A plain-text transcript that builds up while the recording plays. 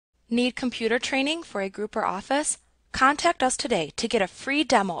Need computer training for a group or office? Contact us today to get a free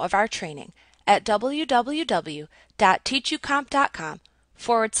demo of our training at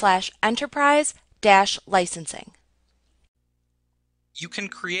www.teachucomp.com/enterprise-licensing. You can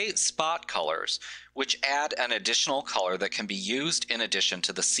create spot colors, which add an additional color that can be used in addition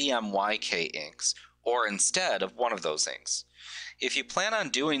to the CMYK inks, or instead of one of those inks. If you plan on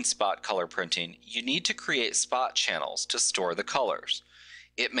doing spot color printing, you need to create spot channels to store the colors.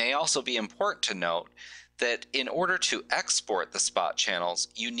 It may also be important to note that in order to export the spot channels,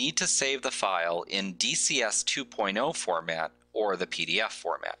 you need to save the file in DCS 2.0 format or the PDF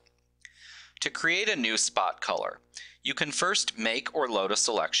format. To create a new spot color, you can first make or load a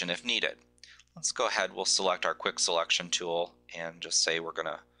selection if needed. Let's go ahead, we'll select our quick selection tool and just say we're going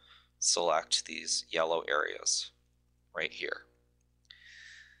to select these yellow areas right here.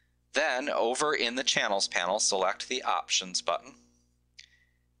 Then over in the Channels panel, select the Options button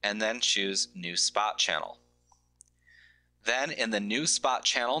and then choose New Spot Channel. Then in the New Spot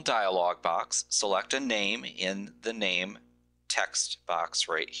Channel dialog box, select a name in the name text box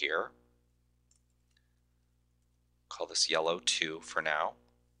right here. Call this yellow 2 for now.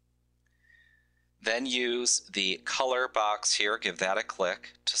 Then use the color box here, give that a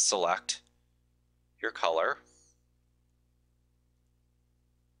click to select your color.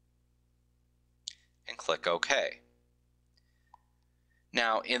 And click OK.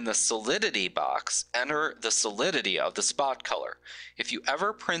 Now in the solidity box, enter the solidity of the spot color. If you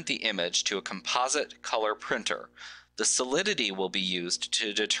ever print the image to a composite color printer, the solidity will be used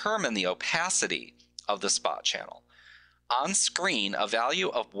to determine the opacity of the spot channel. On screen, a value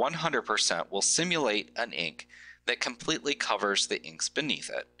of 100% will simulate an ink that completely covers the inks beneath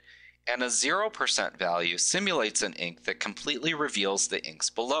it, and a 0% value simulates an ink that completely reveals the inks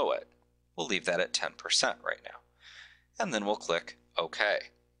below it. We'll leave that at 10% right now. And then we'll click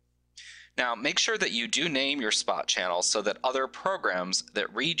OK. Now make sure that you do name your spot channels so that other programs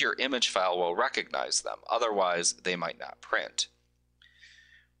that read your image file will recognize them, otherwise they might not print.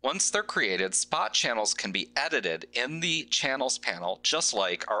 Once they're created, spot channels can be edited in the Channels panel just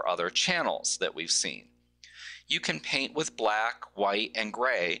like our other channels that we've seen. You can paint with black, white, and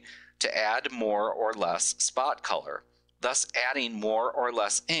gray to add more or less spot color, thus adding more or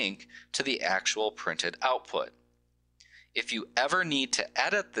less ink to the actual printed output. If you ever need to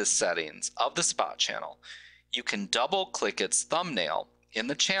edit the settings of the spot channel, you can double-click its thumbnail in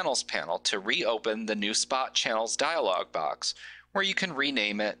the Channels panel to reopen the New Spot Channels dialog box, where you can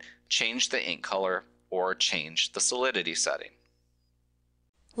rename it, change the ink color, or change the solidity setting.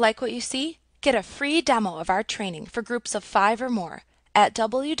 Like what you see? Get a free demo of our training for groups of 5 or more at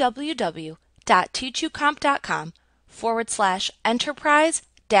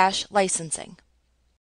www.teachucomp.com/enterprise-licensing.